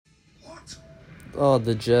Oh,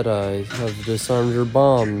 the Jedi have disarmed your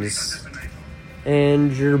bombs.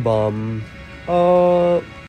 And your bomb.